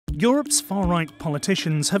Europe's far-right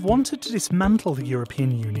politicians have wanted to dismantle the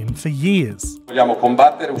European Union for years. Vogliamo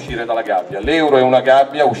combattere e uscire dalla gabbia. L'euro è una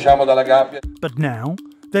gabbia, usciamo dalla gabbia. But now,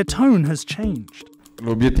 their tone has changed.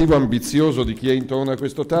 L'obiettivo ambizioso di chi è intorno a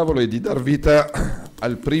questo tavolo è di dar vita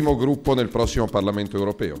al primo gruppo nel prossimo Parlamento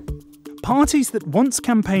europeo. Parties that once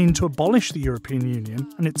campaigned to abolish the European Union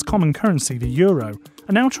and its common currency, the euro,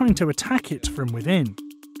 are now trying to attack it from within.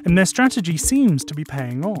 And their strategy seems to be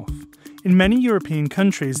paying off. In many European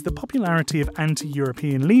countries, the popularity of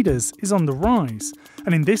anti-European leaders is on the rise,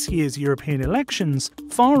 and in this year's European elections,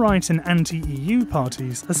 far-right and anti-EU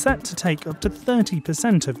parties are set to take up to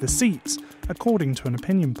 30% of the seats, according to an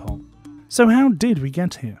opinion poll. So how did we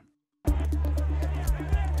get here?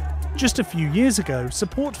 Just a few years ago,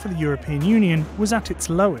 support for the European Union was at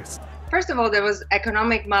its lowest. First of all, there was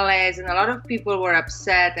economic malaise, and a lot of people were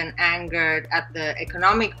upset and angered at the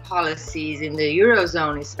economic policies in the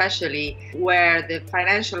Eurozone, especially where the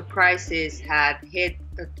financial crisis had hit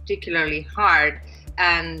particularly hard,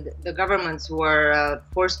 and the governments were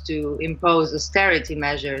forced to impose austerity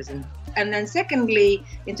measures. And then secondly,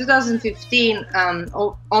 in 2015,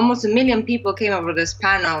 almost 1 million people came over the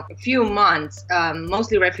span of a few months,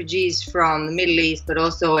 mostly refugees from the Middle East, but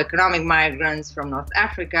also economic migrants from North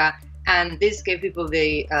Africa. And this gave people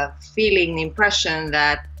the feeling, the impression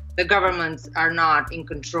that the governments are not in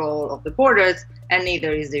control of the borders, and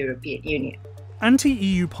neither is the European Union.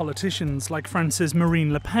 Anti-EU politicians like France's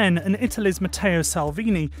Marine Le Pen and Italy's Matteo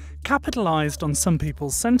Salvini capitalised on some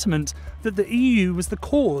people's sentiment that the EU was the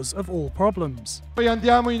cause of all problems. Noi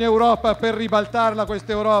andiamo in Europa per ribaltarla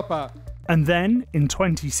questa Europa. And then, in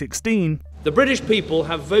 2016, the British people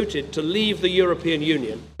have voted to leave the European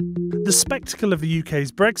Union. The spectacle of the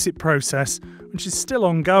UK's Brexit process, which is still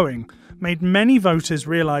ongoing, made many voters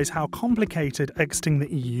realise how complicated exiting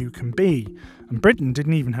the EU can be, and Britain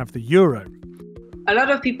didn't even have the euro. A lot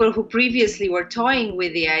of people who previously were toying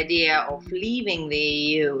with the idea of leaving the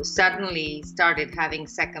EU suddenly started having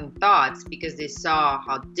second thoughts because they saw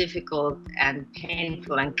how difficult and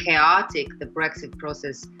painful and chaotic the Brexit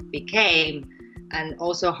process became, and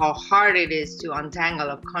also how hard it is to untangle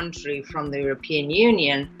a country from the European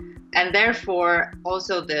Union. And therefore,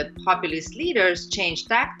 also the populist leaders changed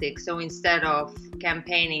tactics. So instead of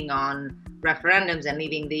campaigning on referendums and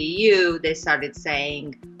leaving the EU, they started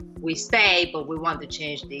saying, we stay, but we want to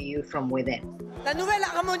change the EU from within. La nouvelle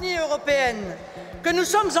harmonie européenne que nous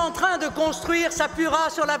sommes en train de construire s'appuiera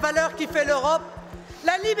sur la valeur qui fait l'Europe,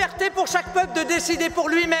 la liberté pour chaque peuple de décider pour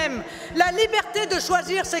lui-même, la liberté de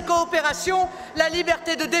choisir ses coopérations, la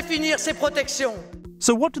liberté de définir ses protections.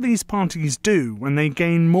 So what do these parties do when they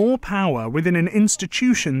gain more power within an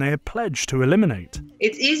institution they have pledged to eliminate?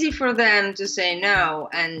 It's easy for them to say no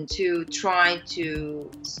and to try to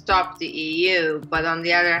stop the EU, but on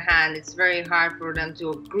the other hand, it's very hard for them to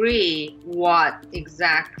agree what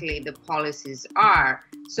exactly the policies are.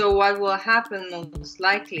 So what will happen most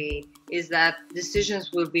likely is that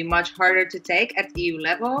decisions will be much harder to take at EU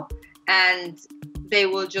level, and they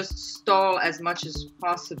will just stall as much as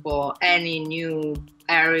possible any new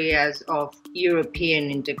areas of European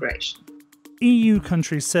integration. EU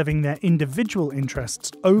countries serving their individual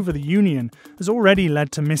interests over the Union has already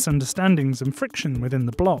led to misunderstandings and friction within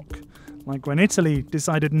the bloc, like when Italy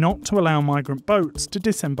decided not to allow migrant boats to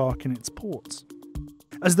disembark in its ports.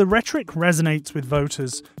 As the rhetoric resonates with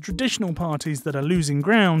voters, traditional parties that are losing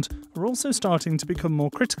ground are also starting to become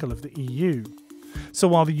more critical of the EU. So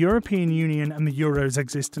while the European Union and the euro's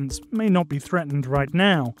existence may not be threatened right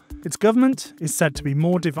now, its government is said to be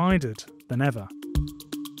more divided than ever.